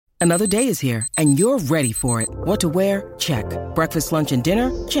Another day is here, and you're ready for it. What to wear? Check. Breakfast, lunch, and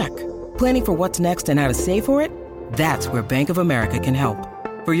dinner? Check. Planning for what's next and how to save for it? That's where Bank of America can help.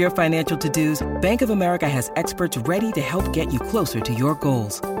 For your financial to-dos, Bank of America has experts ready to help get you closer to your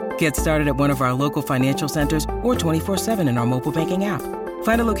goals. Get started at one of our local financial centers or 24/7 in our mobile banking app.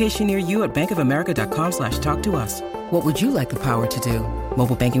 Find a location near you at bankofamerica.com/talktous. What would you like the power to do?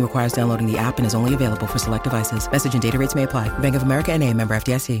 Mobile banking requires downloading the app and is only available for select devices. Message and data rates may apply. Bank of America N.A., member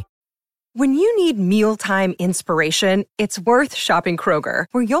FDIC. When you need mealtime inspiration, it's worth shopping Kroger,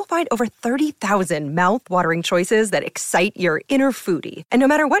 where you'll find over 30,000 mouth-watering choices that excite your inner foodie. And no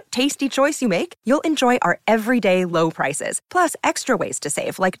matter what tasty choice you make, you'll enjoy our everyday low prices, plus extra ways to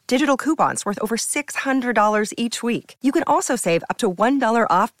save, like digital coupons worth over $600 each week. You can also save up to $1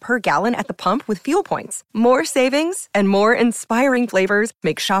 off per gallon at the pump with fuel points. More savings and more inspiring flavors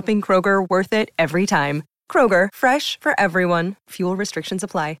make shopping Kroger worth it every time. Kroger, fresh for everyone. Fuel restrictions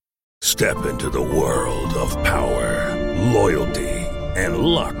apply. Step into the world of power, loyalty, and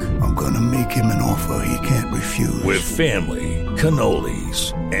luck. I'm gonna make him an offer he can't refuse. With family,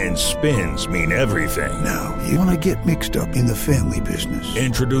 cannolis, and spins mean everything. Now, you wanna get mixed up in the family business.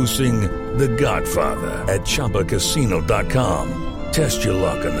 Introducing The Godfather at ChumbaCasino.com. Test your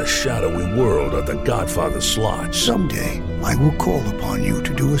luck in the shadowy world of The Godfather slot. Someday, I will call upon you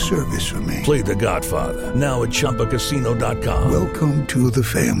to do a service for me. Play The Godfather, now at ChumbaCasino.com. Welcome to the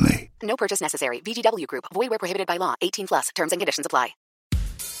family. No purchase necessary. VGW Group. Void where prohibited by law. 18 plus. Terms and conditions apply.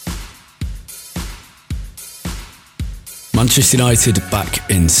 Manchester United back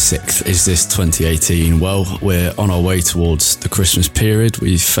in 6th. Is this 2018? Well, we're on our way towards the Christmas period.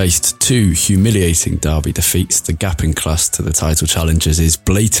 We've faced 2 humiliating derby defeats. The gap in class to the title challengers is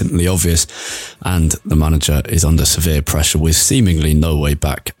blatantly obvious, and the manager is under severe pressure with seemingly no way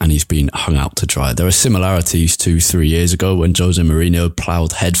back, and he's been hung out to dry. There are similarities to 3 years ago when Jose Mourinho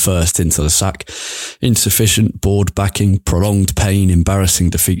ploughed headfirst into the sack. Insufficient board backing, prolonged pain, embarrassing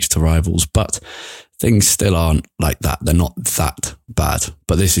defeats to rivals, but things still aren't like that. They're not that bad.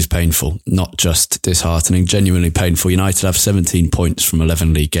 But this is painful, not just disheartening, genuinely painful. United have 17 points from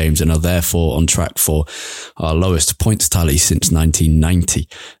 11 league games and are therefore on track for our lowest points tally since 1990.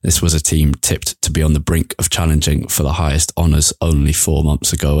 This was a team tipped to be on the brink of challenging for the highest honours only 4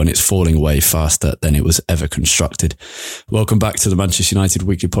 months ago, and it's falling away faster than it was ever constructed. Welcome back to the Manchester United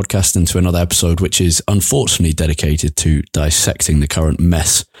Weekly Podcast and to another episode which is unfortunately dedicated to dissecting the current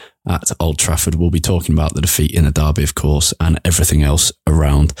mess at Old Trafford. We'll be talking about the defeat in the derby, of course, and everything else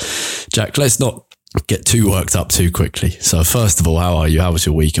around. Jack, let's not get too worked up too quickly. So first of all, how are you? How was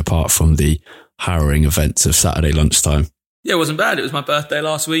your week apart from the harrowing events of Saturday lunchtime? Yeah, it wasn't bad. It was my birthday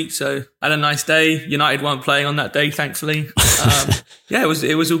last week, so I had a nice day. United weren't playing on that day, thankfully. Yeah, it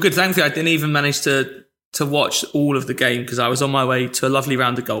was all good. Thankfully, I didn't even manage to watch all of the game because I was on my way to a lovely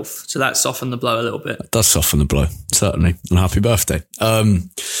round of golf. So that softened the blow a little bit. It does soften the blow, certainly. And happy birthday.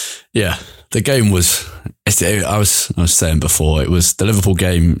 Yeah, the game was, I was saying before, it was the Liverpool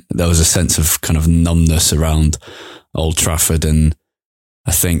game. There was a sense of kind of numbness around Old Trafford. And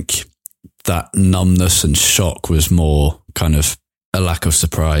I think that numbness and shock was more kind of a lack of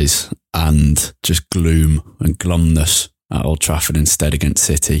surprise and just gloom and glumness at Old Trafford instead against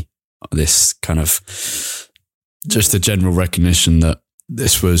City. This kind of just a general recognition that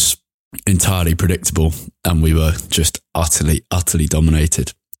this was entirely predictable and we were just utterly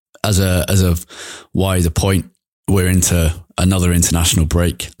dominated. As a wider point, we're into another international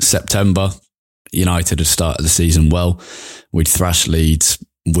break. September, United had started the season well. We'd thrashed Leeds.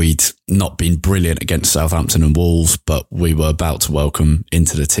 We'd not been brilliant against Southampton and Wolves, but we were about to welcome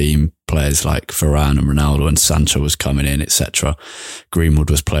into the team players like Varane and Ronaldo, and Sancho was coming in, etc.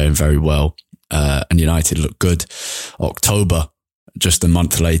 Greenwood was playing very well, and United looked good. October, just a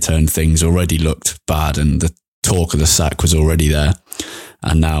month later, and things already looked bad, and the talk of the sack was already there.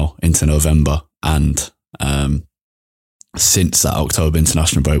 And now into November, and since that October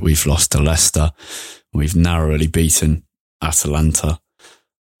international break, we've lost to Leicester. We've narrowly beaten Atalanta.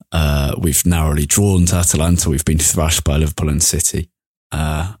 We've narrowly drawn to Atalanta. We've been thrashed by Liverpool and City.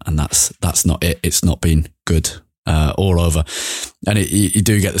 And that's not it. It's not been good all over. And you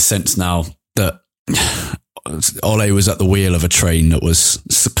do get the sense now that Ole was at the wheel of a train that was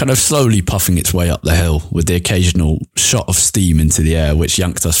kind of slowly puffing its way up the hill with the occasional shot of steam into the air, which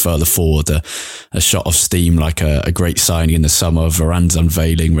yanked us further forward. A shot of steam like a great signing in the summer, Varane's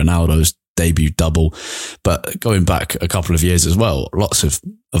unveiling, Ronaldo's debut double. But going back a couple of years as well, lots of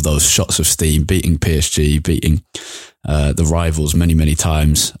those shots of steam, beating PSG, beating the rivals many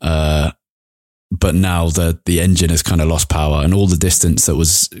times. But now the engine has kind of lost power, and all the distance that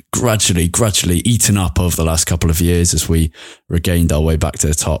was gradually eaten up over the last couple of years as we regained our way back to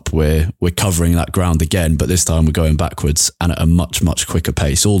the top, we're covering that ground again, but this time we're going backwards and at a much, much quicker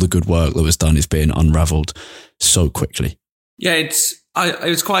pace. All the good work that was done is being unravelled so quickly. Yeah, it's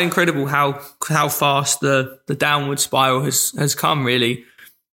quite incredible how fast the downward spiral has come, really.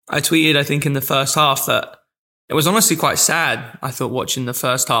 I tweeted, I think, in the first half that it was honestly quite sad, I thought, watching the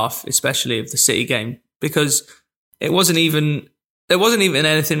first half, especially of the City game, because there wasn't even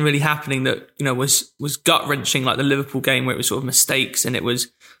anything really happening that, was gut-wrenching, like the Liverpool game where it was sort of mistakes and it was,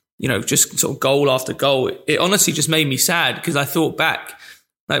 just sort of goal after goal. It honestly just made me sad because I thought back,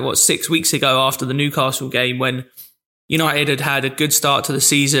 6 weeks ago after the Newcastle game when United had a good start to the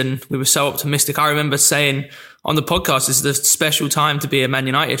season. We were so optimistic. I remember saying on the podcast, this is a special time to be a Man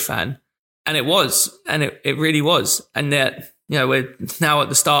United fan. And it was, and it really was. And that, we're now at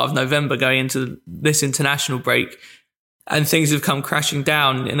the start of November going into this international break and things have come crashing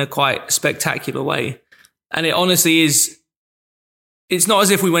down in a quite spectacular way. And it honestly is, it's not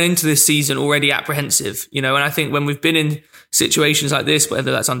as if we went into this season already apprehensive, and I think when we've been in situations like this,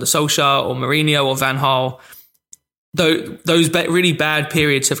 whether that's under Solskjaer or Mourinho or Van Gaal, those really bad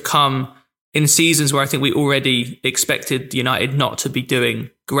periods have come in seasons where I think we already expected United not to be doing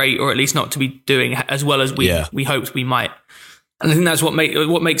great, or at least not to be doing as well as we hoped we might. And I think that's what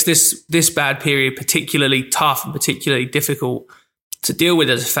makes this bad period particularly tough and particularly difficult to deal with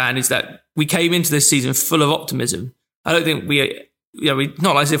as a fan, is that we came into this season full of optimism. I don't think we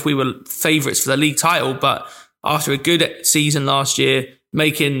not as if we were favourites for the league title, but after a good season last year,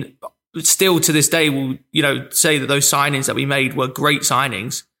 still to this day, we'll say that those signings that we made were great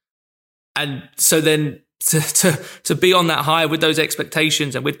signings. And so then to be on that high with those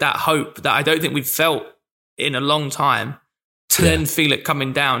expectations and with that hope that I don't think we've felt in a long time, to then feel it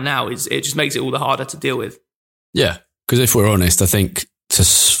coming down now, it just makes it all the harder to deal with. Yeah, because if we're honest, I think to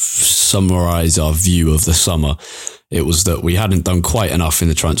summarise our view of the summer, it was that we hadn't done quite enough in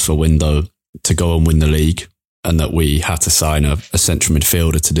the transfer window to go and win the league, and that we had to sign a central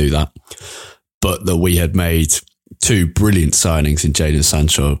midfielder to do that. But that we had made two brilliant signings in Jadon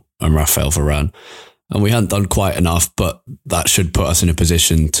Sancho and Rafael Varane. And we hadn't done quite enough, but that should put us in a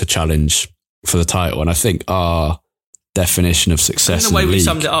position to challenge for the title. And I think our definition of success in the league, we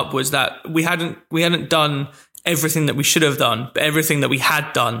summed it up was that we hadn't done everything that we should have done, but everything that we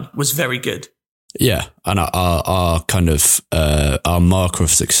had done was very good. Yeah. And our kind of, our marker of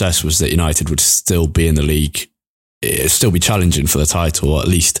success was that United would still be in the league, still be challenging for the title, or at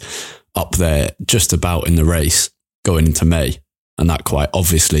least up there, just about in the race going into May. And that quite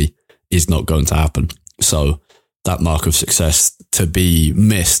obviously is not going to happen. So that mark of success to be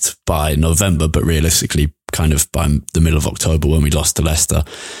missed by November, but realistically kind of by the middle of October when we lost to Leicester,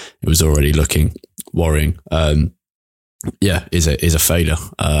 it was already looking worrying. Is a failure.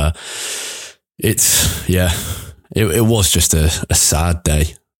 It was just a sad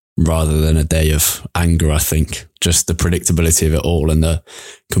day rather than a day of anger, I think. Just the predictability of it all and the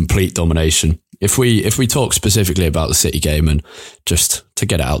complete domination. If we talk specifically about the City game, and just to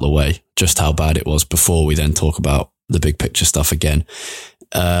get it out of the way, just how bad it was before we then talk about the big picture stuff again,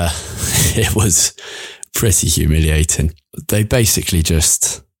 it was pretty humiliating. They've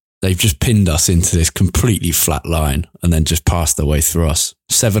just pinned us into this completely flat line and then just passed their way through us.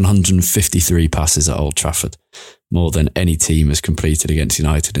 753 passes at Old Trafford, more than any team has completed against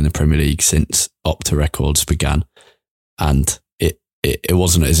United in the Premier League since Opta records began. And it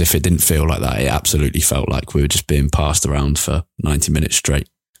wasn't as if it didn't feel like that. It absolutely felt like we were just being passed around for 90 minutes straight.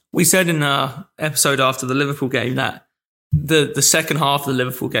 We said in our episode after the Liverpool game that the second half of the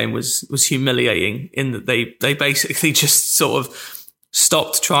Liverpool game was humiliating, in that they basically just sort of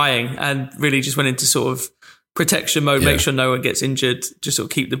stopped trying and really just went into sort of protection mode, make sure no one gets injured, just sort of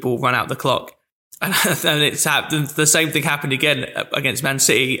keep the ball, run out the clock. And it's happened. The same thing happened again against Man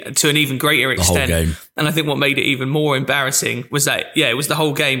City to an even greater extent. The whole game. And I think what made it even more embarrassing was that, it was the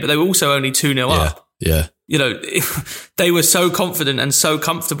whole game, but they were also only 2-0 up. Yeah. They were so confident and so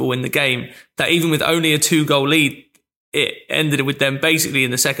comfortable in the game that even with only a 2-goal lead, it ended with them basically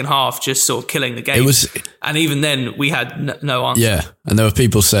in the second half just sort of killing the game. And even then, we had no answer. Yeah, and there were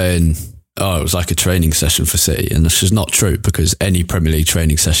people saying, it was like a training session for City, and this is not true, because any Premier League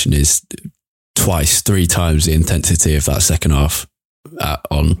training session is 2-3 times the intensity of that second half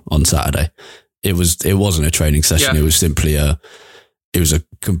on Saturday. It wasn't a training session. It was simply a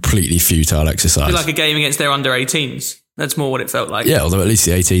completely futile exercise. It was like a game against their under 18s. That's more what it felt like. Yeah, although at least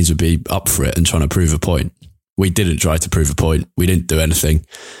the 18s would be up for it and trying to prove a point. We didn't try to prove a point. We didn't do anything.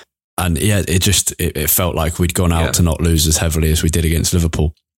 And it felt like we'd gone out to not lose as heavily as we did against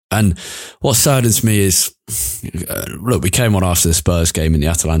Liverpool. And what saddens me is, look, we came on after the Spurs game and the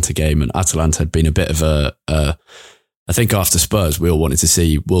Atalanta game, and Atalanta had been a bit of I think after Spurs, we all wanted to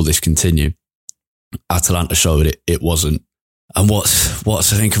see, will this continue? Atalanta showed it wasn't. And what's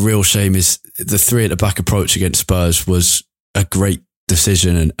I think a real shame is the 3 at the back approach against Spurs was a great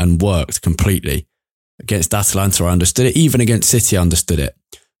decision and worked completely. Against Atalanta, I understood it. Even against City, I understood it.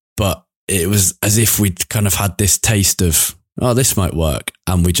 But it was as if we'd kind of had this taste of, oh, this might work.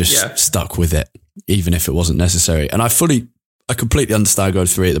 And we just stuck with it, even if it wasn't necessary. And I completely understand going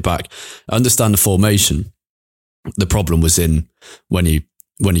 3 at the back. I understand the formation. The problem was in when you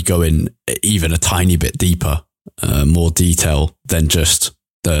go in even a tiny bit deeper, more detail than just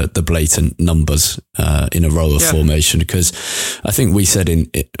the blatant numbers in a row of formation. Because I think we said in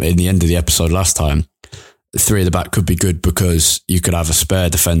the end of the episode last time, 3 at the back could be good because you could have a spare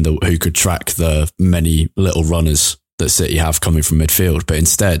defender who could track the many little runners that City have coming from midfield. But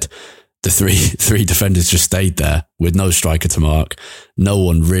instead, the three defenders just stayed there with no striker to mark. No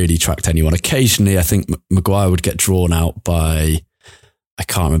one really tracked anyone. Occasionally, I think Maguire would get drawn out by, I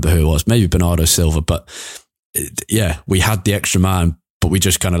can't remember who it was, maybe Bernardo Silva. But yeah, we had the extra man, but we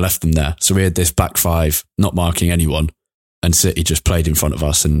just kind of left them there. So we had this back 5 not marking anyone, and City just played in front of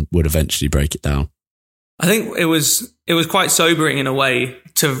us and would eventually break it down. I think it was quite sobering in a way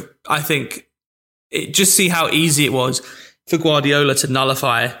to, I think, just see how easy it was for Guardiola to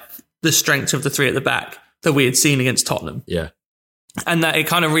nullify the strength of the 3 at the back that we had seen against Tottenham. Yeah. And that it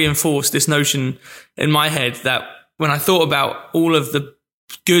kind of reinforced this notion in my head that when I thought about all of the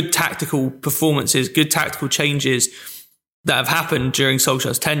good tactical performances, good tactical changes that have happened during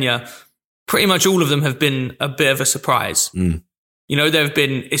Solskjaer's tenure, pretty much all of them have been a bit of a surprise. You know, there have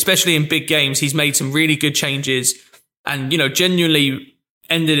been, especially in big games, he's made some really good changes and, you know, genuinely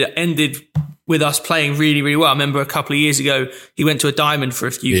ended with us playing really, really well. I remember a couple of years ago, he went to a diamond for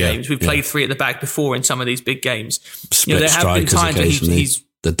a few games. We've played 3 at the back before in some of these big games. Split there have been times where he's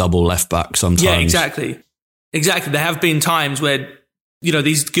the double left back sometimes. Yeah, exactly. There have been times where, you know,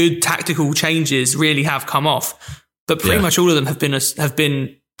 these good tactical changes really have come off, but pretty much all of them have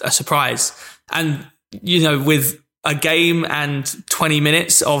been a surprise. And, you know, with a game and 20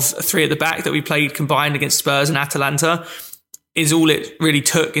 minutes of 3 at the back that we played combined against Spurs and Atalanta is all it really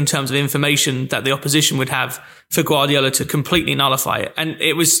took in terms of information that the opposition would have for Guardiola to completely nullify it. And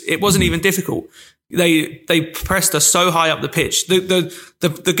it wasn't even difficult. They pressed us so high up the pitch.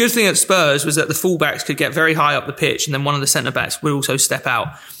 The good thing at Spurs was that the fullbacks could get very high up the pitch, and then one of the centre backs would also step out.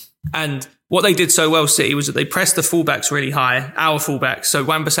 And what they did so well, City, was that they pressed the fullbacks really high, our fullbacks. So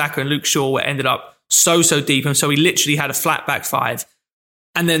Wan-Bissaka and Luke Shaw ended up so deep, and so we literally had a flat back 5.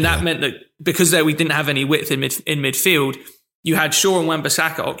 And then that meant that because we didn't have any width in midfield, you had Shaw and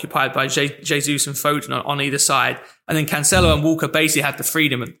Wan-Bissaka occupied by Jesus and Foden on either side. And then Cancelo and Walker basically had the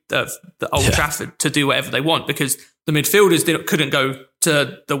freedom of the Old Trafford to do whatever they want, because the midfielders couldn't go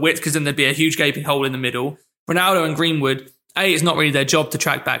to the width because then there'd be a huge gaping hole in the middle. Ronaldo and Greenwood, A, it's not really their job to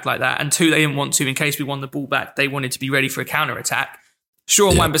track back like that. And 2, they didn't want to, in case we won the ball back, they wanted to be ready for a counter-attack. Shaw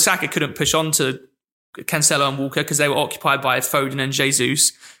and Wan-Bissaka couldn't push on to Cancelo and Walker because they were occupied by Foden and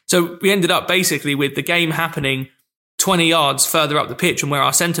Jesus. So we ended up basically with the game happening 20 yards further up the pitch from where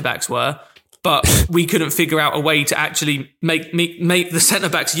our centre-backs were, but we couldn't figure out a way to actually make the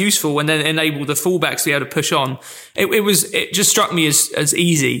centre-backs useful and then enable the full-backs to be able to push on. It just struck me as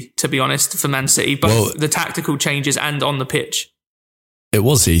easy, to be honest, for Man City, both the tactical changes and on the pitch. It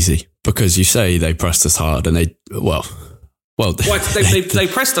was easy because you say they pressed us hard and they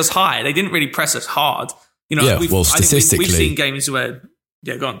pressed us high. They didn't really press us hard. You know, statistically, we've seen games where,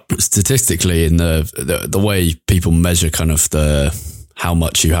 go on. Statistically, in the way people measure kind of how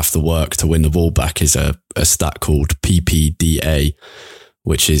much you have to work to win the ball back is a stat called PPDA,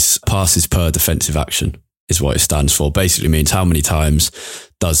 which is passes per defensive action, is what it stands for. Basically means how many times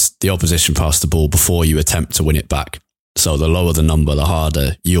does the opposition pass the ball before you attempt to win it back. So the lower the number, the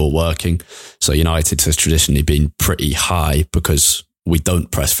harder you're working. So United has traditionally been pretty high because we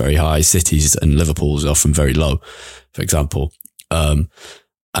don't press very high. City's and Liverpool's are often very low, for example. And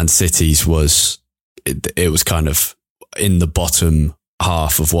City's it was kind of in the bottom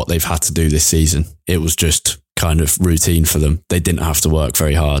half of what they've had to do this season. It was just kind of routine for them. They didn't have to work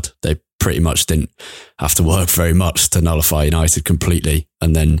very hard. They pretty much didn't have to work very much to nullify United completely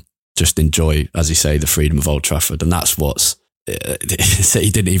and then just enjoy, as you say, the freedom of Old Trafford. And that's City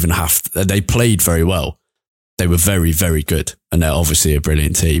didn't even have to, they played very well. They were very, very good. And they're obviously a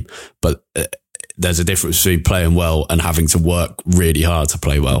brilliant team. But there's a difference between playing well and having to work really hard to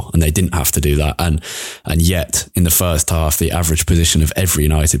play well. And they didn't have to do that. And yet, in the first half, the average position of every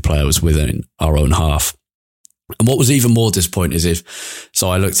United player was within our own half. And what was even more disappointing is so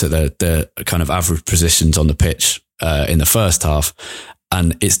I looked at the kind of average positions on the pitch in the first half,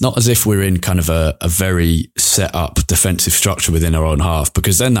 and it's not as if we're in kind of a very set up defensive structure within our own half,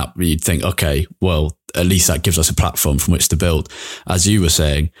 because then that you'd think, okay, well, at least that gives us a platform from which to build. As you were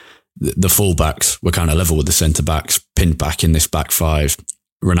saying, the fullbacks were kind of level with the centre backs, pinned back in this back five.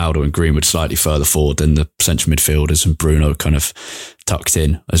 Ronaldo and Greenwood slightly further forward than the central midfielders, and Bruno kind of tucked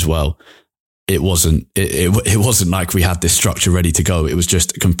in as well. It wasn't like we had this structure ready to go. It was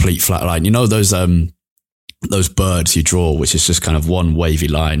just a complete flat line. You know those birds you draw, which is just kind of one wavy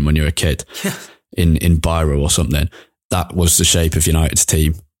line when you're a kid in Biro or something. That was the shape of United's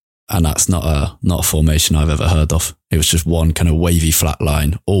team. And that's not a formation I've ever heard of. It was just one kind of wavy flat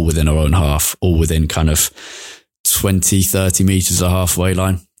line, all within our own half, all within kind of 20, 30 metres of halfway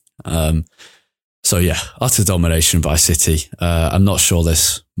line. So yeah, utter domination by City. I'm not sure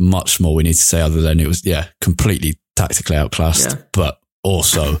there's much more we need to say other than it was, completely tactically outclassed, but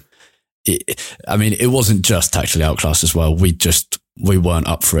also, it wasn't just tactically outclassed as well. We weren't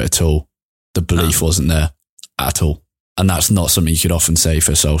up for it at all. The belief wasn't there at all. And that's not something you could often say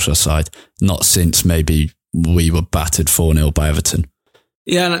for a Solskjaer side, not since maybe we were battered 4-0 by Everton.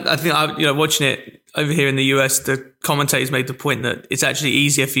 Yeah, and I think, watching it over here in the US, the commentators made the point that it's actually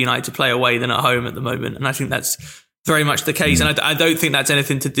easier for United to play away than at home at the moment. And I think that's very much the case. And I don't think that's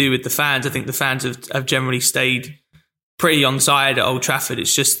anything to do with the fans. I think the fans have generally stayed pretty on side at Old Trafford.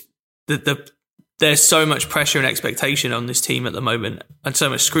 It's just that there's so much pressure and expectation on this team at the moment, and so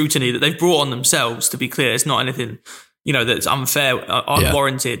much scrutiny that they've brought on themselves, to be clear. It's not anything, that's unfair,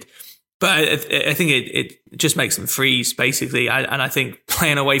 unwarranted. But I think it just makes them freeze, basically. And I think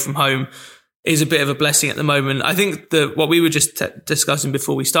playing away from home is a bit of a blessing at the moment. I think what we were just discussing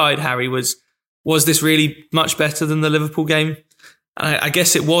before we started, Harry, was this really much better than the Liverpool game? And I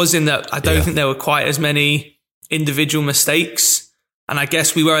guess it was, in that I don't think there were quite as many individual mistakes. And I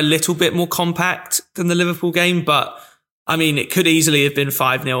guess we were a little bit more compact than the Liverpool game. But it could easily have been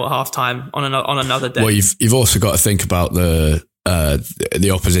 5-0 at half time on another day. Well, you've also got to think about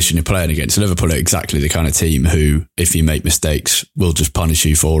the opposition you're playing against. Liverpool are exactly the kind of team who, if you make mistakes, will just punish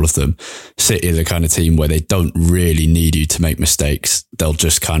you for all of them. City are the kind of team where they don't really need you to make mistakes. They'll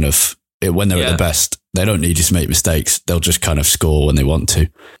just kind of, when they're at their best, they don't need you to make mistakes. They'll just kind of score when they want to.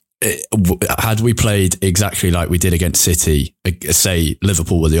 Had we played exactly like we did against City, say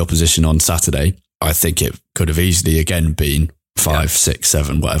Liverpool were the opposition on Saturday, I think it could have easily again been 5, 6,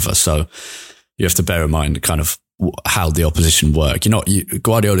 7, whatever. So you have to bear in mind kind of how the opposition work.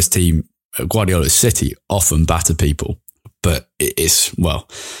 Guardiola's City often batter people, but it's not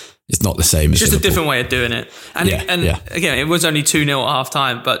the same. It's as just Liverpool. A different way of doing it. And again, it was only 2-0 at half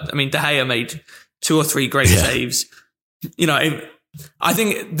time, but De Gea made 2 or 3 great saves. I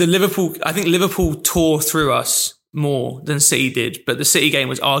think Liverpool tore through us more than City did, but the City game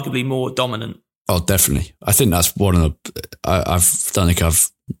was arguably more dominant. Oh, definitely. I think that's one of the. I don't think I've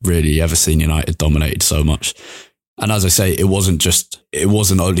really ever seen United dominated so much. And as I say, it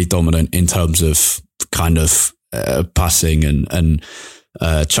wasn't only dominant in terms of kind of passing and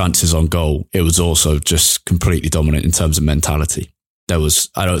chances on goal. It was also just completely dominant in terms of mentality.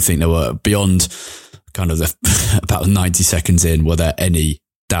 I don't think there were, beyond kind of about 90 seconds in, were there any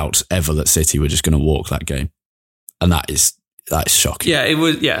doubts ever that City were just going to walk that game? And that's shocking. Yeah,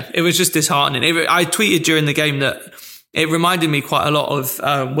 it was just disheartening. I tweeted during the game that it reminded me quite a lot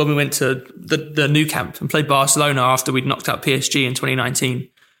of when we went to the Nou Camp and played Barcelona after we'd knocked out PSG in 2019.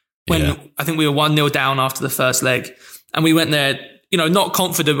 When I think we were 1-0 down after the first leg, and we went there, not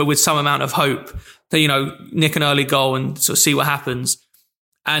confident, but with some amount of hope that, nick an early goal and sort of see what happens.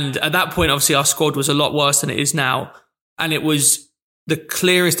 And at that point, obviously, our squad was a lot worse than it is now. And it was the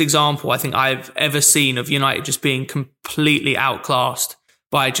clearest example I think I've ever seen of United just being completely outclassed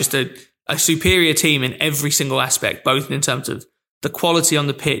by just a superior team in every single aspect, both in terms of the quality on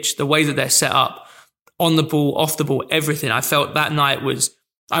the pitch, the way that they're set up, on the ball, off the ball, everything. I felt that night was,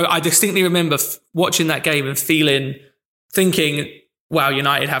 I distinctly remember watching that game and thinking, wow,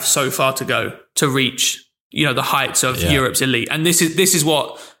 United have so far to go to reach, the heights of Europe's elite. And this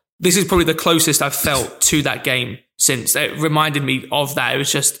is probably the closest I've felt to that game since. It reminded me of that. It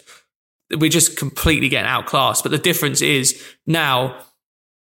was just, we're just completely getting outclassed. But the difference is now,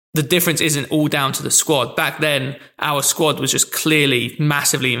 the difference isn't all down to the squad. Back then, our squad was just clearly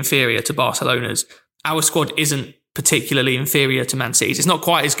massively inferior to Barcelona's. Our squad isn't particularly inferior to Man City's. It's not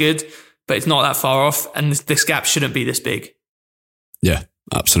quite as good, but it's not that far off. And this gap shouldn't be this big. Yeah,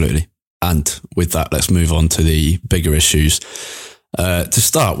 absolutely. And with that, let's move on to the bigger issues. To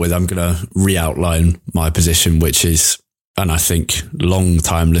start with, I'm going to re-outline my position, which is, and I think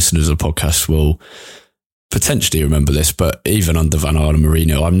long-time listeners of the podcast will potentially remember this, but even under Van Gaal and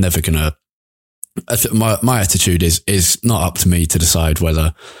Mourinho, I'm never going to... My attitude is not up to me to decide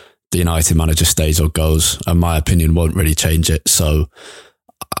whether the United manager stays or goes, and my opinion won't really change it. So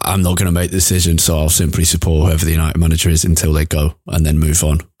I'm not going to make the decision. So I'll simply support whoever the United manager is until they go and then move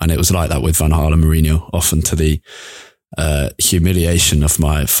on. And it was like that with Van Gaal and Mourinho, often to the humiliation of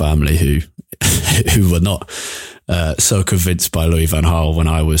my family who were not so convinced by Louis Van Gaal when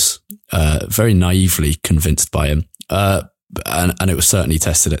I was very naively convinced by him. And it was certainly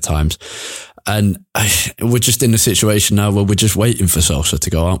tested at times. And we're just in a situation now where we're just waiting for Solskjaer to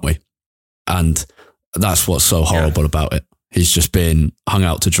go, aren't we? And that's what's so horrible about it. He's just been hung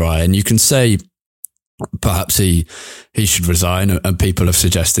out to dry. And you can say perhaps he should resign, and people have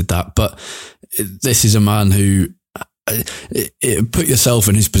suggested that. But this is a man who, put yourself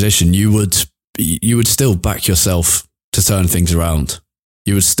in his position, you would still back yourself to turn things around.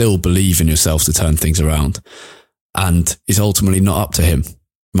 You would still believe in yourself to turn things around. And it's ultimately not up to him.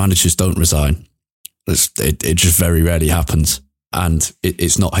 Managers don't resign. It just very rarely happens. And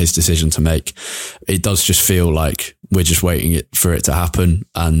it's not his decision to make. It does just feel like we're just waiting for it to happen,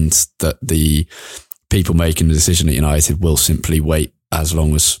 and that the people making the decision at United will simply wait as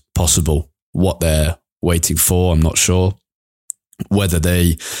long as possible. What they're waiting for, I'm not sure. Whether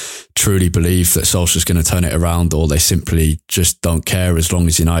they truly believe that Solskjaer's going to turn it around, or they simply just don't care as long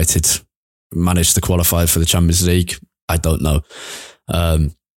as United manage to qualify for the Champions League, I don't know.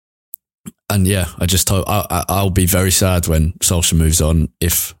 And yeah, I just hope I'll be very sad when Solskjaer moves on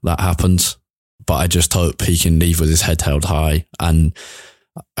if that happens. But I just hope he can leave with his head held high, and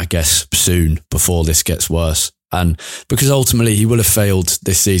I guess soon, before this gets worse. And because ultimately he will have failed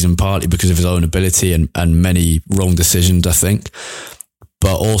this season, partly because of his own ability and many wrong decisions, I think,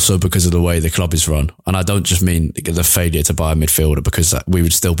 but also because of the way the club is run. And I don't just mean the failure to buy a midfielder, because we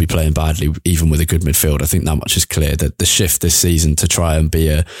would still be playing badly even with a good midfield. I think that much is clear, that the shift this season to try and be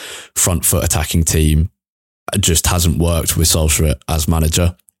a front foot attacking team just hasn't worked with Solskjaer as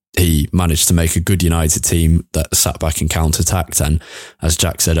manager. He managed to make a good United team that sat back and counter-attacked, and, as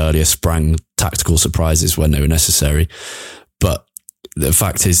Jack said earlier, sprang tactical surprises when they were necessary. But the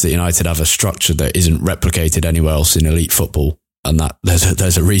fact is that United have a structure that isn't replicated anywhere else in elite football, and that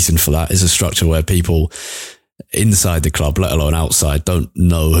there's a reason for that. It's a structure where people inside the club, let alone outside, don't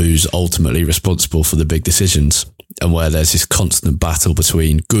know who's ultimately responsible for the big decisions, and where there's this constant battle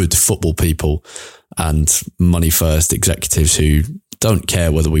between good football people and money-first executives who don't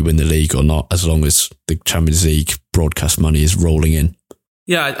care whether we win the league or not, as long as the Champions League broadcast money is rolling in.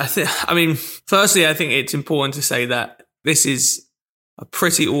 Yeah, firstly, I think it's important to say that this is a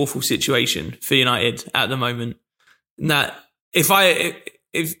pretty awful situation for United at the moment. And that if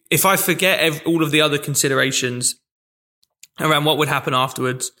I forget all of the other considerations around what would happen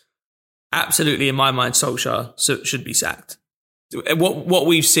afterwards, absolutely, in my mind, Solskjaer should be sacked. What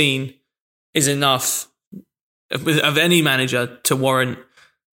we've seen is enough of any manager to warrant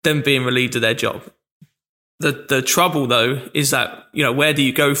them being relieved of their job. The trouble, though, is that, where do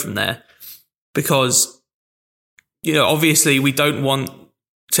you go from there? Because, obviously we don't want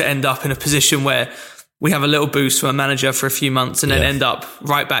to end up in a position where we have a little boost from a manager for a few months and then end up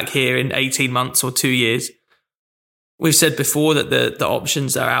right back here in 18 months or 2 years. We've said before that the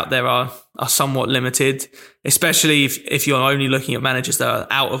options that are out there are somewhat limited, especially if you're only looking at managers that are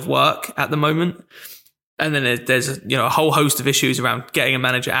out of work at the moment. And then there's a whole host of issues around getting a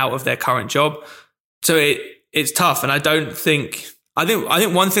manager out of their current job. So it's tough. And I think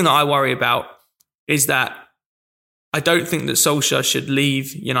one thing that I worry about is that I don't think that Solskjaer should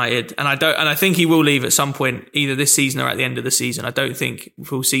leave United. And I think he will leave at some point, either this season or at the end of the season. I don't think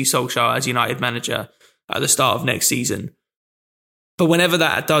we'll see Solskjaer as United manager at the start of next season. But whenever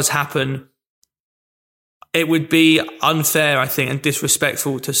that does happen, it would be unfair, I think, and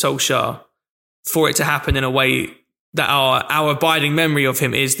disrespectful to Solskjaer for it to happen in a way that our abiding memory of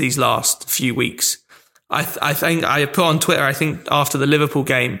him is these last few weeks. I think I put on Twitter, I think after the Liverpool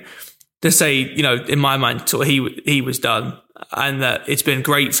game, to say, in my mind, sort of he was done, and that it's been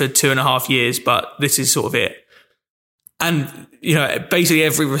great for 2.5 years, but this is sort of it. And, basically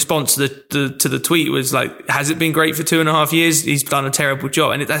every response to the tweet was like, has it been great for 2.5 years? He's done a terrible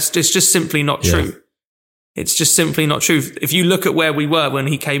job. And it's just simply not true. It's just simply not true. If you look at where we were when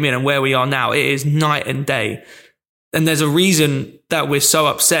he came in and where we are now, it is night and day. And there's a reason that we're so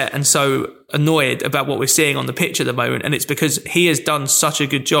upset and so annoyed about what we're seeing on the pitch at the moment. And it's because he has done such a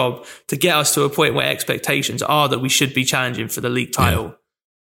good job to get us to a point where expectations are that we should be challenging for the league title. Yeah.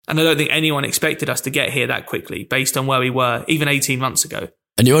 And I don't think anyone expected us to get here that quickly based on where we were even 18 months ago.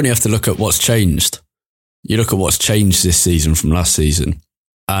 And you only have to look at what's changed. You look at what's changed this season from last season,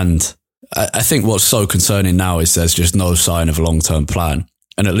 and I think what's so concerning now is there's just no sign of a long-term plan.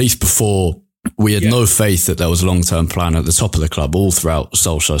 And at least before, we had no faith that there was a long-term plan at the top of the club all throughout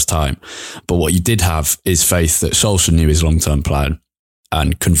Solskjaer's time. But what you did have is faith that Solskjaer knew his long-term plan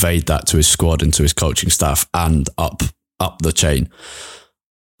and conveyed that to his squad and to his coaching staff and up the chain.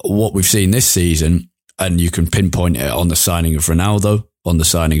 What we've seen this season, and you can pinpoint it on the signing of Ronaldo, on the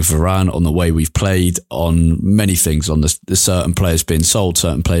signing of Varane, on the way we've played, on many things, on the certain players being sold,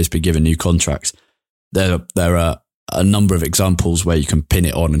 certain players being given new contracts. There are a number of examples where you can pin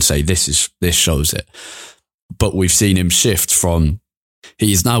it on and say, this shows it. But we've seen him shift from,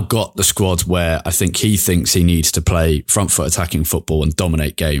 he's now got the squad where I think he thinks he needs to play front foot attacking football and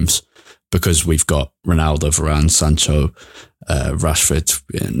dominate games because we've got Ronaldo, Varane, Sancho, Rashford,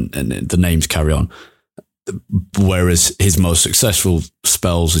 and the names carry on. Whereas his most successful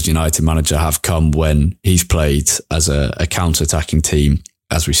spells as United manager have come when he's played as a counter-attacking team,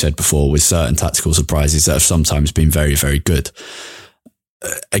 as we said before, with certain tactical surprises that have sometimes been very, very good.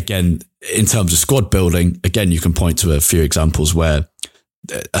 Again, in terms of squad building, again, you can point to a few examples where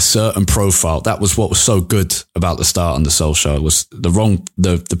a certain profile, that was what was so good about the start under Solskjaer, was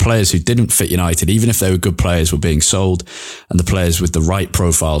the players who didn't fit United, even if they were good players, were being sold, and the players with the right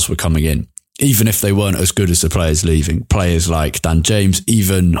profiles were coming in. Even if they weren't as good as the players leaving, players like Dan James,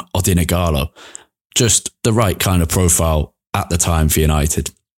 even Odin Igalo, just the right kind of profile at the time for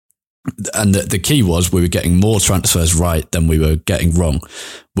United. And the key was we were getting more transfers right than we were getting wrong,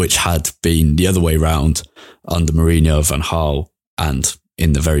 which had been the other way round under Mourinho, Van Gaal, and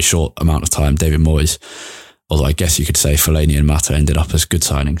in the very short amount of time, David Moyes. Although I guess you could say Fellaini and Mata ended up as good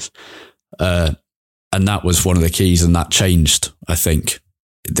signings. And that was one of the keys, and that changed, I think.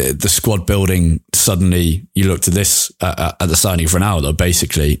 The squad building, suddenly you looked at this at the signing of Ronaldo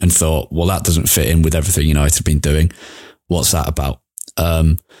basically and thought, well, that doesn't fit in with everything United have been doing. What's that about?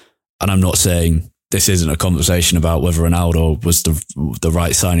 And I'm not saying this isn't a conversation about whether Ronaldo was the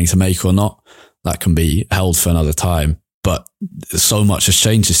right signing to make or not. That can be held for another time. But so much has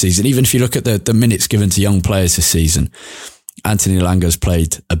changed this season. Even if you look at the minutes given to young players this season, Anthony Elanga's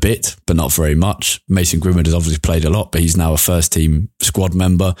played a bit, but not very much. Mason Greenwood has obviously played a lot, but he's now a first-team squad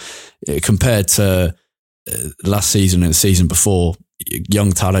member. Compared to last season and the season before,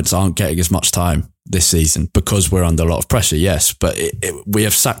 young talents aren't getting as much time this season because we're under a lot of pressure, yes, but we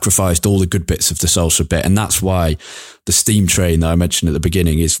have sacrificed all the good bits of the Solskjaer bit, and that's why the steam train that I mentioned at the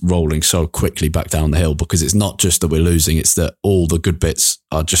beginning is rolling so quickly back down the hill, because it's not just that we're losing, it's that all the good bits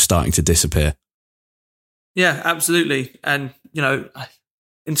are just starting to disappear. Yeah, absolutely. And,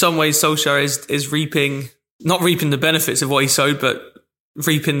 in some ways, Solskjaer is not reaping the benefits of what he sowed, but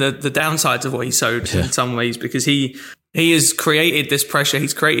reaping the downsides of what he sowed in some ways, because he has created this pressure,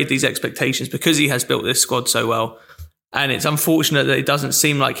 he's created these expectations because he has built this squad so well. And it's unfortunate that it doesn't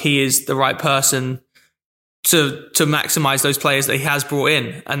seem like he is the right person to maximise those players that he has brought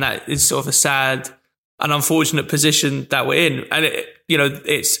in. And that is sort of a sad and unfortunate position that we're in. And,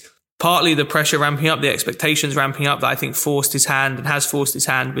 it's partly the pressure ramping up, the expectations ramping up that I think forced his hand and has forced his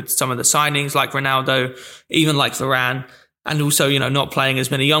hand with some of the signings like Ronaldo, even like Varane, and also, not playing as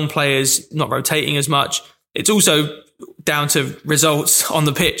many young players, not rotating as much. It's also down to results on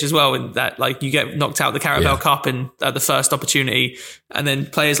the pitch as well, in that you get knocked out the Carabao Cup in the first opportunity, and then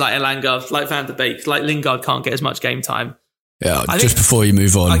players like Elanga, like Van der Beek, like Lingard can't get as much game time. Yeah, before you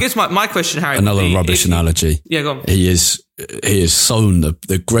move on, I guess my question, Harry, another rubbish analogy. Yeah, go on. He has sown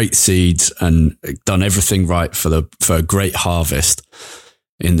the great seeds and done everything right for a great harvest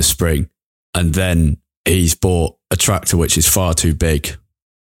in the spring, and then he's bought a tractor which is far too big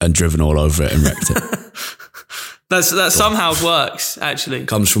and driven all over it and wrecked it. that somehow works, actually.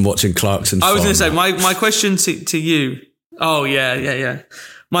 Comes from watching Clarkson. I was going to say, my question to you. Oh yeah.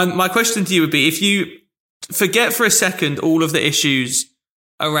 My question to you would be, if you forget for a second all of the issues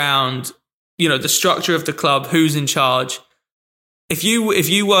around, the structure of the club, who's in charge. If you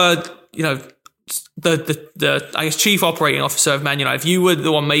were, the I guess chief operating officer of Man United, if you were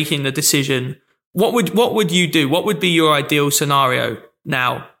the one making the decision, what would you do? What would be your ideal scenario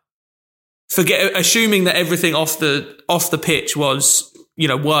now? Assuming that everything off the pitch was,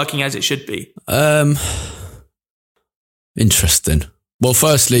 working as it should be. Interesting. Well,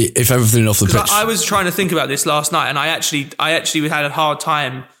 firstly, if everything off the pitch... I was trying to think about this last night, and I actually had a hard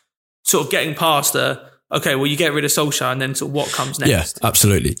time sort of getting past you get rid of Solskjaer, and then sort of what comes next. Yeah,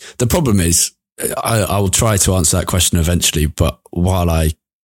 absolutely. The problem is, I will try to answer that question eventually, but while I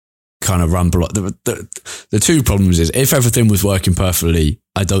kind of ramble, the two problems is, if everything was working perfectly,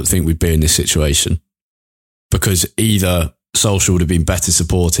 I don't think we'd be in this situation, because either Solskjaer would have been better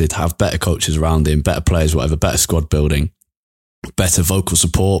supported, have better coaches around him, better players, whatever, better squad building, better vocal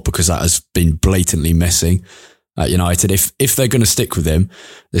support, because that has been blatantly missing at United. If they're going to stick with him,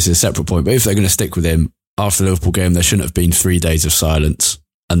 this is a separate point, but if they're going to stick with him after the Liverpool game, there shouldn't have been 3 days of silence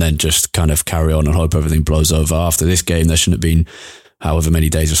and then just kind of carry on and hope everything blows over. After this game, there shouldn't have been however many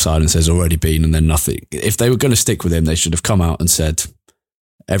days of silence there's already been, and then nothing. If they were going to stick with him, they should have come out and said,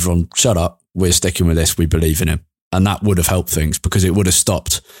 everyone shut up, we're sticking with this, we believe in him. And that would have helped things, because it would have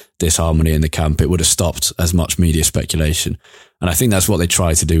stopped disharmony in the camp. It would have stopped as much media speculation. And I think that's what they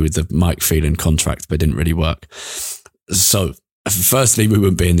tried to do with the Mike Phelan contract, but it didn't really work. So firstly, we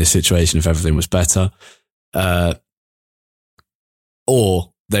wouldn't be in this situation if everything was better.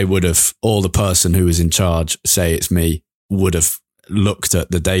 Or they would have, or the person who was in charge, say it's me, would have looked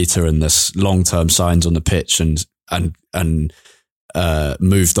at the data and the long-term signs on the pitch and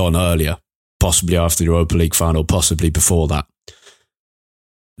moved on earlier, possibly after the Europa League final, possibly before that.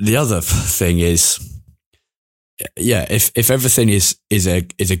 The other thing is, yeah, if everything is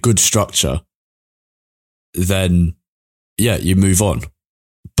a good structure, then yeah, you move on.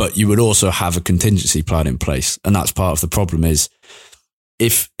 But you would also have a contingency plan in place, and that's part of the problem. Is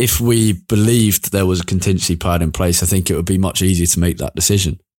if we believed there was a contingency plan in place, I think it would be much easier to make that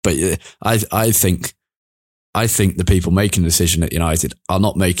decision. But I think the people making the decision at United are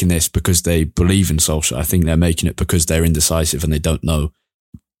not making this because they believe in Solskjaer. I think they're making it because they're indecisive and they don't know.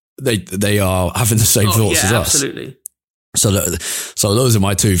 They are having the same thoughts as us. Absolutely. So those are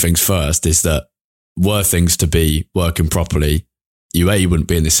my two things. First is that, were things to be working properly, you wouldn't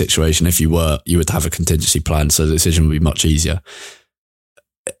be in this situation. If you were, you would have a contingency plan, so the decision would be much easier.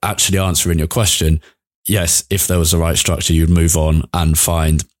 Actually answering your question, yes, if there was the right structure, you'd move on and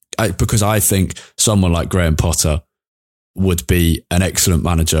find, because I think someone like Graham Potter would be an excellent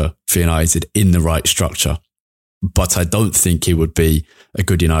manager for United in the right structure. But I don't think he would be a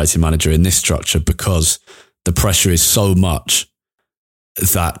good United manager in this structure, because the pressure is so much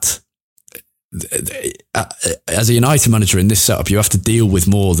that as a United manager in this setup, you have to deal with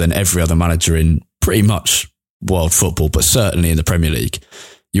more than every other manager in pretty much world football, but certainly in the Premier League.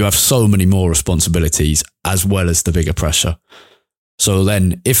 You have so many more responsibilities as well as the bigger pressure. So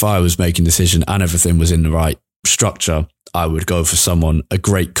then if I was making a decision and everything was in the right structure, I would go for someone, a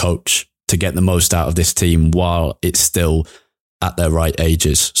great coach, to get the most out of this team while it's still at their right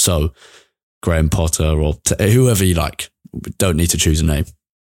ages. So Graham Potter or whoever you like. Don't need to choose a name.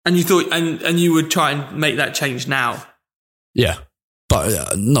 And you thought, and you would try and make that change now? Yeah.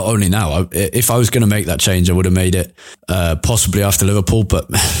 But not only now. If I was going to make that change, I would have made it possibly after Liverpool, but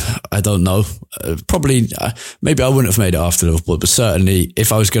I don't know. Probably, maybe I wouldn't have made it after Liverpool, but certainly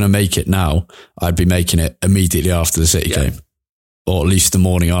if I was going to make it now, I'd be making it immediately after the City game, or at least the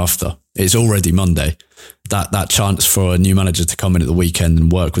morning after. It's already Monday. That chance for a new manager to come in at the weekend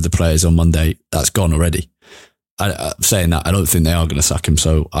and work with the players on Monday, that's gone already. Saying that, I don't think they are going to sack him,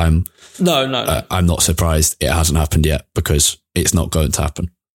 so I'm not surprised it hasn't happened yet, because it's not going to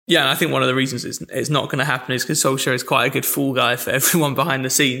happen. Yeah, and I think one of the reasons it's not going to happen is because Solskjaer is quite a good fall guy for everyone behind the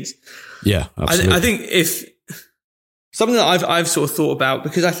scenes. Yeah, absolutely. I think if something that I've sort of thought about,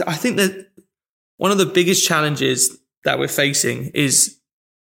 because I think that one of the biggest challenges that we're facing is,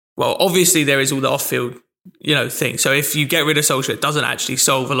 well, obviously there is all the off-field, thing. So if you get rid of Solskjaer, it doesn't actually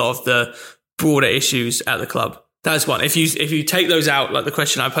solve a lot of the broader issues at the club. That's one. If you take those out, like the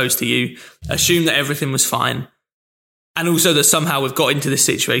question I posed to you, assume that everything was fine, and also that somehow we've got into this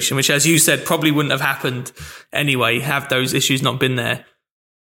situation, which, as you said, probably wouldn't have happened anyway, have those issues not been there.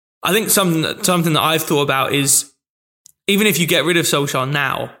 I think something that I've thought about is, even if you get rid of Solskjaer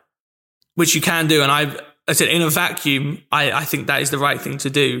now, which you can do, and I said in a vacuum, I think that is the right thing to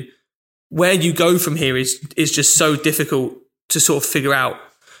do. Where you go from here is just so difficult to sort of figure out,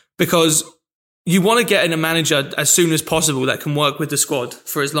 because you want to get in a manager as soon as possible that can work with the squad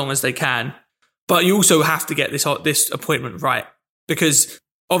for as long as they can. But you also have to get this appointment right, because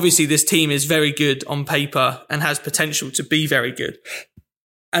obviously this team is very good on paper and has potential to be very good.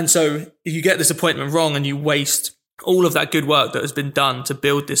 And so if you get this appointment wrong and you waste all of that good work that has been done to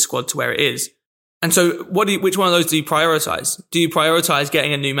build this squad to where it is. And so which one of those do you prioritize? Do you prioritize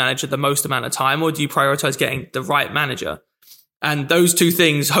getting a new manager the most amount of time, or do you prioritize getting the right manager? And those two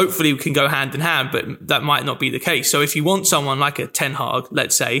things hopefully can go hand in hand, but that might not be the case. So if you want someone like a Ten Hag,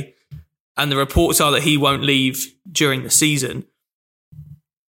 let's say, and the reports are that he won't leave during the season,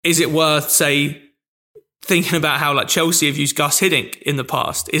 is it worth, say, thinking about how like Chelsea have used Gus Hiddink in the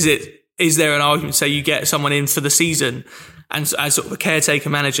past? Is there an argument to say you get someone in for the season and as sort of a caretaker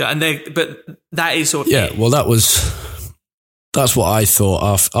manager, but that is sort of well, that's what I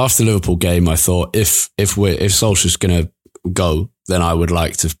thought after the Liverpool game. I thought if Solskjaer's going to go, then I would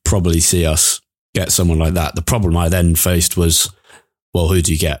like to probably see us get someone like that. The problem I then faced was, well, who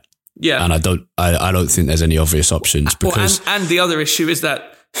do you get? Yeah. And I don't think there's any obvious options because... and the other issue is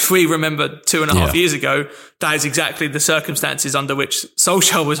that if we remember 2.5 years ago, that is exactly the circumstances under which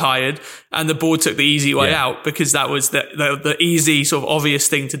Solskjaer was hired, and the board took the easy way out because that was the easy sort of obvious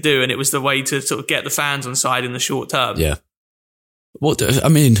thing to do, and it was the way to sort of get the fans on side in the short term. Yeah. What I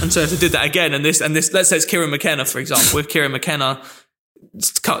mean, and so if they did that again, and this, let's say it's Kieran McKenna, for example, if Kieran McKenna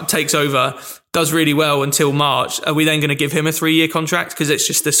takes over, does really well until March, are we then going to give him a 3-year contract because it's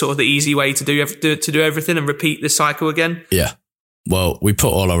just the sort of the easy way to do everything and repeat this cycle again? Yeah. Well, we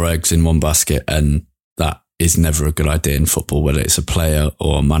put all our eggs in one basket, and that is never a good idea in football, whether it's a player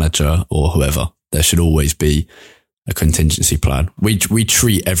or a manager or whoever. There should always be a contingency plan. We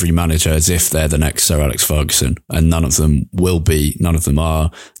treat every manager as if they're the next Sir Alex Ferguson, and none of them will be, none of them are,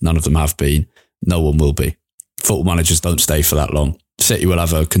 none of them have been, no one will be. Football managers don't stay for that long. City will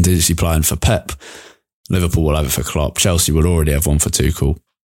have a contingency plan for Pep, Liverpool will have it for Klopp, Chelsea will already have one for Tuchel.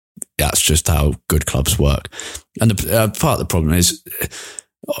 That's just how good clubs work. And part of the problem is,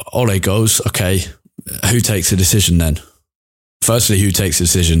 Ole goes, okay, who takes a decision then? Firstly, who takes a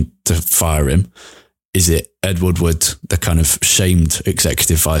decision to fire him? Is it Ed Woodward, the kind of shamed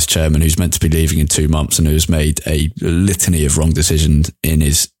executive vice chairman who's meant to be leaving in 2 months and who's made a litany of wrong decisions in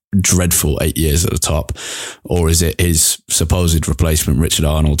his dreadful 8 years at the top? Or is it his supposed replacement, Richard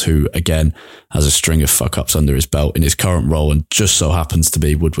Arnold, who again has a string of fuck ups under his belt in his current role and just so happens to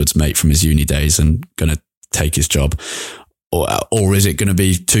be Woodward's mate from his uni days and going to take his job? Or is it going to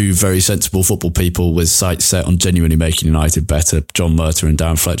be two very sensible football people with sights set on genuinely making United better, John Murtagh and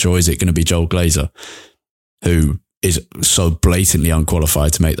Dan Fletcher? Or is it going to be Joel Glazer, who is so blatantly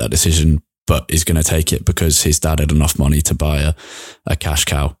unqualified to make that decision, but is going to take it because his dad had enough money to buy a cash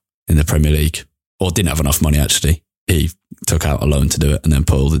cow in the Premier League? Or didn't have enough money, actually. He took out a loan to do it and then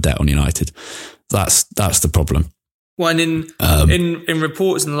put all the debt on United. That's the problem. Well, and in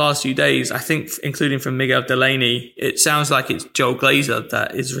reports in the last few days, I think, including from Miguel Delaney, it sounds like it's Joel Glazer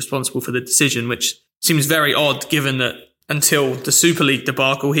that is responsible for the decision, which seems very odd given that until the Super League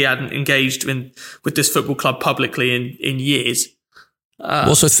debacle, he hadn't engaged with this football club publicly in years.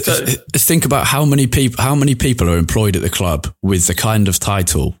 Also, think about how many people are employed at the club with the kind of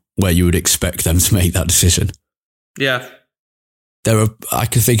title where you would expect them to make that decision. Yeah. I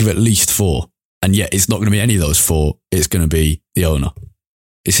can think of at least 4. And yet it's not going to be any of those 4. It's going to be the owner.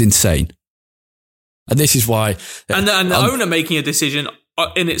 It's insane. And this is why... And the owner making a decision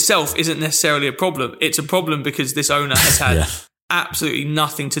in itself isn't necessarily a problem. It's a problem because this owner has had absolutely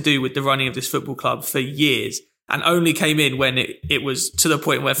nothing to do with the running of this football club for years, and only came in when it was to the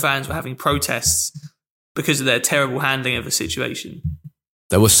point where fans were having protests because of their terrible handling of the situation.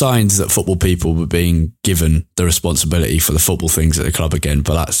 There were signs that football people were being given the responsibility for the football things at the club again,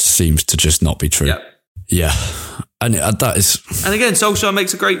 but that seems to just not be true. Yeah. And that is... And again, Solskjaer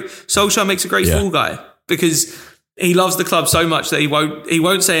makes a great fall guy because he loves the club so much that he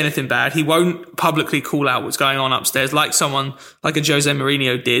won't say anything bad. He won't publicly call out what's going on upstairs like someone like a Jose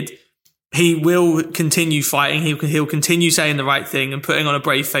Mourinho did. He will continue fighting. He'll continue saying the right thing and putting on a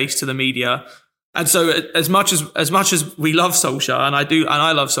brave face to the media. And so as much as we love Solskjaer, and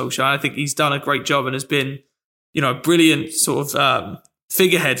I love Solskjaer, I think he's done a great job and has been, a brilliant sort of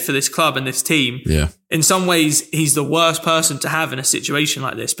figurehead for this club and this team. Yeah. In some ways, he's the worst person to have in a situation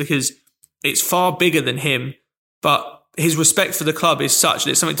like this because it's far bigger than him, but his respect for the club is such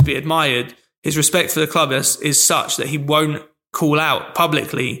that it's something to be admired. His respect for the club is such that he won't call out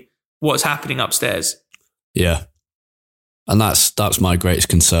publicly what's happening upstairs. Yeah. And that's my greatest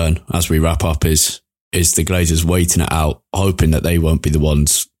concern as we wrap up is the Glazers waiting it out, hoping that they won't be the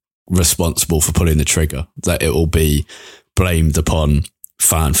ones responsible for pulling the trigger, that it will be blamed upon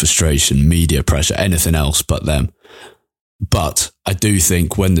fan frustration, media pressure, anything else but them. But I do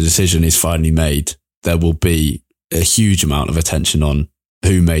think when the decision is finally made, there will be a huge amount of attention on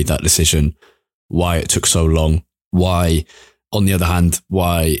who made that decision, why it took so long, why, on the other hand,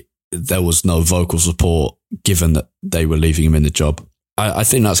 why there was no vocal support given that they were leaving him in the job. I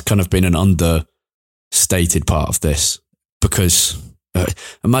think that's kind of been an understated part of this because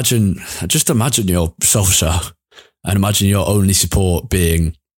imagine your Solskjaer and imagine your only support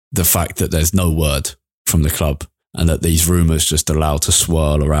being the fact that there's no word from the club and that these rumours just allow to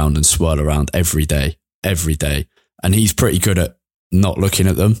swirl around every day. And he's pretty good at not looking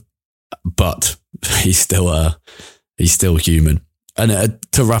at them, but he's still human. And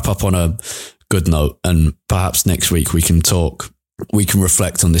to wrap up on a good note, and perhaps next week we can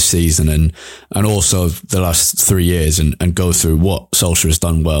reflect on this season and also the last 3 years and go through what Solskjaer has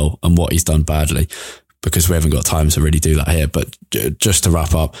done well and what he's done badly. because we haven't got time to really do that here. But just to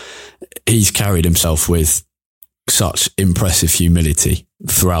wrap up, he's carried himself with such impressive humility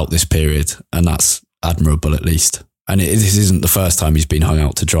throughout this period, and that's admirable at least. And this isn't the first time he's been hung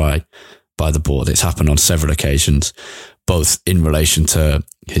out to dry by the board. It's happened on several occasions, both in relation to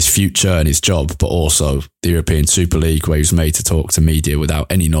his future and his job, but also the European Super League, where he was made to talk to media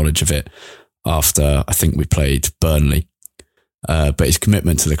without any knowledge of it after, I think we played Burnley. But his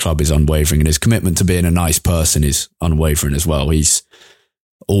commitment to the club is unwavering, and his commitment to being a nice person is unwavering as well. He's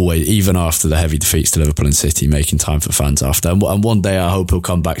always, even after the heavy defeats to Liverpool and City, making time for fans after. And one day I hope he'll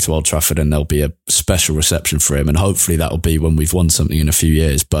come back to Old Trafford and there'll be a special reception for him. And hopefully that'll be when we've won something in a few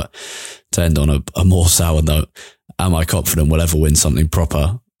years. But to end on a more sour note, am I confident we'll ever win something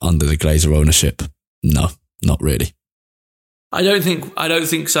proper under the Glazer ownership? No, not really. I don't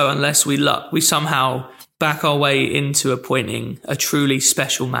think so, unless we somehow back our way into appointing a truly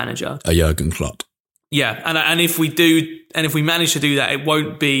special manager. A Jurgen Klopp. Yeah, and if we do, and if we manage to do that, it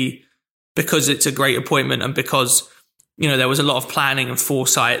won't be because it's a great appointment and because, you know, there was a lot of planning and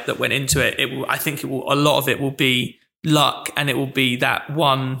foresight that went into it. I think a lot of it will be luck, and it will be that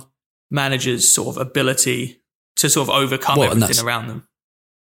one manager's sort of ability to sort of overcome everything around them.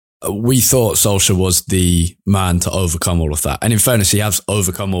 We thought Solskjaer was the man to overcome all of that. And in fairness, he has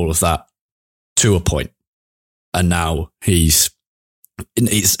overcome all of that to a point. And now he's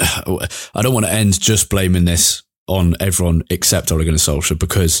I don't want to end just blaming this on everyone except Ole Gunnar Solskjaer,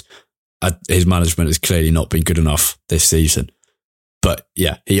 because his management has clearly not been good enough this season. But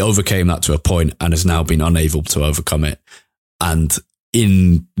yeah, he overcame that to a point and has now been unable to overcome it. And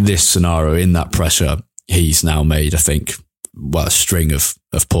in this scenario, in that pressure, he's now made, I think, a string of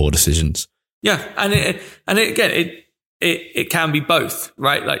poor decisions. Yeah, it can be both,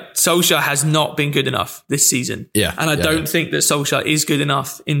 right? Like, Solskjaer has not been good enough this season. Yeah. And I don't think that Solskjaer is good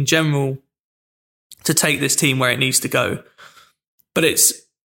enough in general to take this team where it needs to go. But it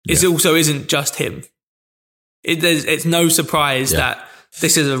also isn't just him. It's no surprise that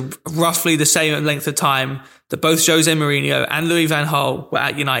this is roughly the same length of time that both Jose Mourinho and Louis van Gaal were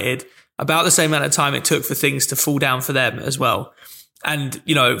at United, about the same amount of time it took for things to fall down for them as well. And,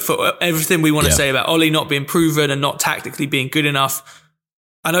 you know, for everything we want to say about Ole not being proven and not tactically being good enough,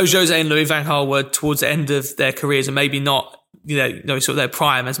 I know Jose and Louis van Gaal were towards the end of their careers and maybe not, you know, sort of their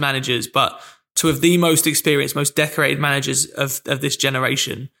prime as managers, but two of the most experienced, most decorated managers of this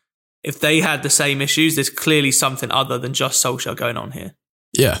generation, if they had the same issues, there's clearly something other than just Solskjaer going on here.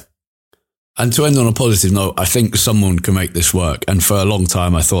 Yeah. And to end on a positive note, I think someone can make this work. And for a long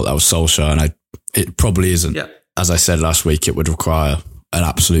time, I thought that was Solskjaer, and it probably isn't. Yeah. As I said last week, it would require an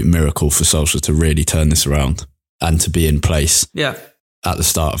absolute miracle for Solskjaer to really turn this around and to be in place at the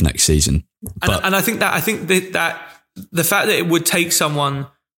start of next season. And I think that the fact that it would take someone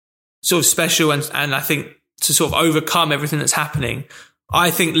sort of special and I think to sort of overcome everything that's happening,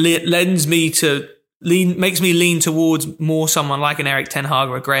 I think makes me lean towards more someone like an Erik ten Hag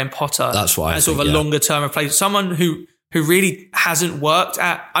or a Graham Potter. That's why as sort of a longer term replacement, someone who really hasn't worked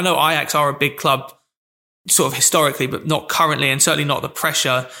at. I know Ajax are a big club, sort of historically, but not currently, and certainly not the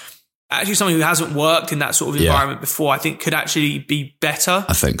pressure. Actually, someone who hasn't worked in that sort of environment before, I think could actually be better.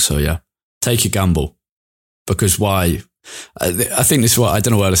 I think so, yeah. Take a gamble. Because why? I think this is what, I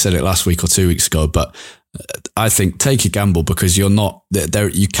don't know whether I said it last week or 2 weeks ago, but I think take a gamble because you're not there.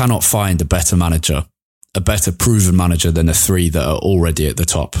 You cannot find a better manager, a better proven manager than the three that are already at the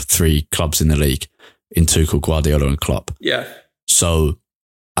top three clubs in the league in Tuchel, Guardiola and Klopp. Yeah. So,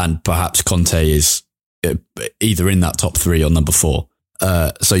 and perhaps Conte is either in that top three or number four.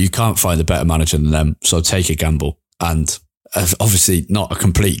 So you can't find a better manager than them. So take a gamble, and obviously not a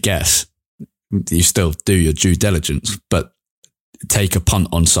complete guess. You still do your due diligence, but take a punt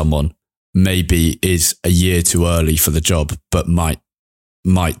on someone. Maybe is a year too early for the job, but might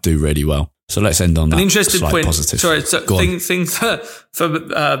do really well. So let's end on that. An interesting point. Positive. Sorry, thing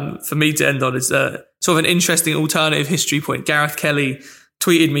for me to end on is sort of an interesting alternative history point. Gareth Kelly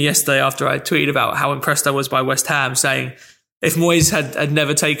tweeted me yesterday after I tweeted about how impressed I was by West Ham, saying if Moyes had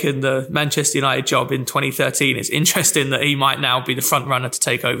never taken the Manchester United job in 2013, it's interesting that he might now be the front runner to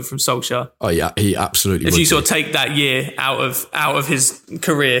take over from Solskjaer. Oh yeah, he absolutely would. If you sort of take that year out of his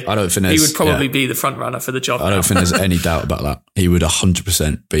career, I don't think he would probably be the front runner for the job. I don't think there's any doubt about that. He would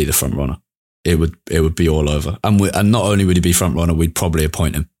 100% be the front runner. It would be all over. And not only would he be front runner, we'd probably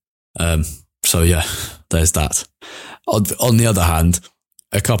appoint him. So yeah, there's that. On the other hand,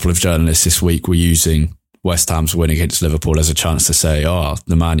 a couple of journalists this week were using West Ham's win against Liverpool as a chance to say,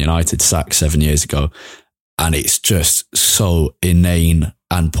 the Man United sack 7 years ago. And it's just so inane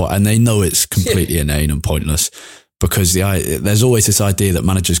and they know it's completely inane and pointless. because there's always this idea that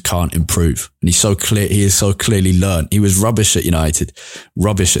managers can't improve. And he is so clearly learned. He was rubbish at United,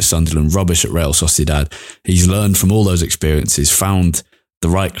 rubbish at Sunderland, rubbish at Real Sociedad. He's learned from all those experiences, found the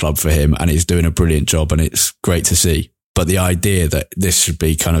right club for him, and he's doing a brilliant job, and it's great to see. But the idea that this should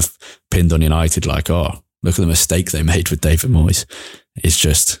be kind of pinned on United, like, oh, look at the mistake they made with David Moyes, is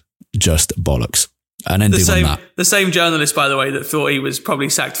just bollocks. And ending on that. The same journalist, by the way, that thought he was probably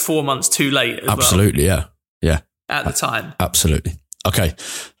sacked 4 months too late as Absolutely, well. Yeah. At the time. Absolutely. Okay,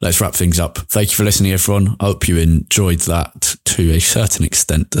 let's wrap things up. Thank you for listening, everyone. I hope you enjoyed that to a certain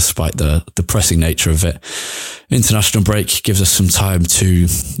extent, despite the depressing nature of it. International break gives us some time to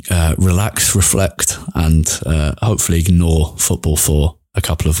relax, reflect, and hopefully ignore football for a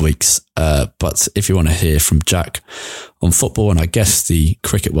couple of weeks. But if you want to hear from Jack on football, and I guess the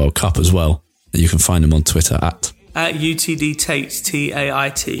Cricket World Cup as well, you can find him on Twitter at UTD Tait,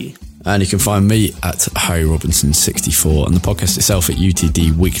 Tait. And you can find me at Harry Robinson64 and the podcast itself at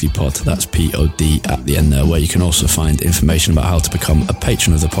UTD Weekly Pod. That's POD at the end there, where you can also find information about how to become a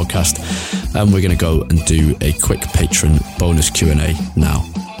patron of the podcast. And we're going to go and do a quick patron bonus Q&A now.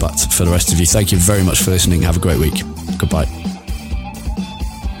 But for the rest of you, thank you very much for listening. Have a great week. Goodbye.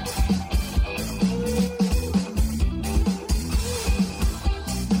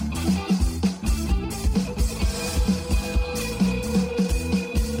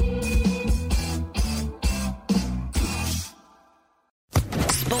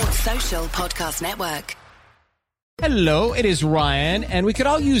 Podcast Network. Hello, it is Ryan, and we could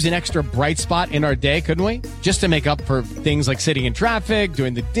all use an extra bright spot in our day, couldn't we? Just to make up for things like sitting in traffic,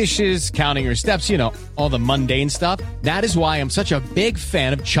 doing the dishes, counting your steps, all the mundane stuff. That is why I'm such a big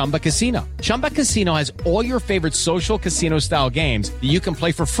fan of Chumba Casino. Chumba Casino has all your favorite social casino style games that you can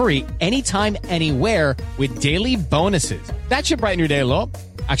play for free anytime, anywhere with daily bonuses. That should brighten your day a little.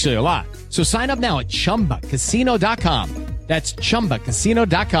 Actually, a lot. So sign up now at ChumbaCasino.com. That's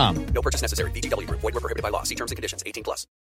ChumbaCasino.com. No purchase necessary. VGW Group. Void where prohibited by law. See terms and conditions. 18+.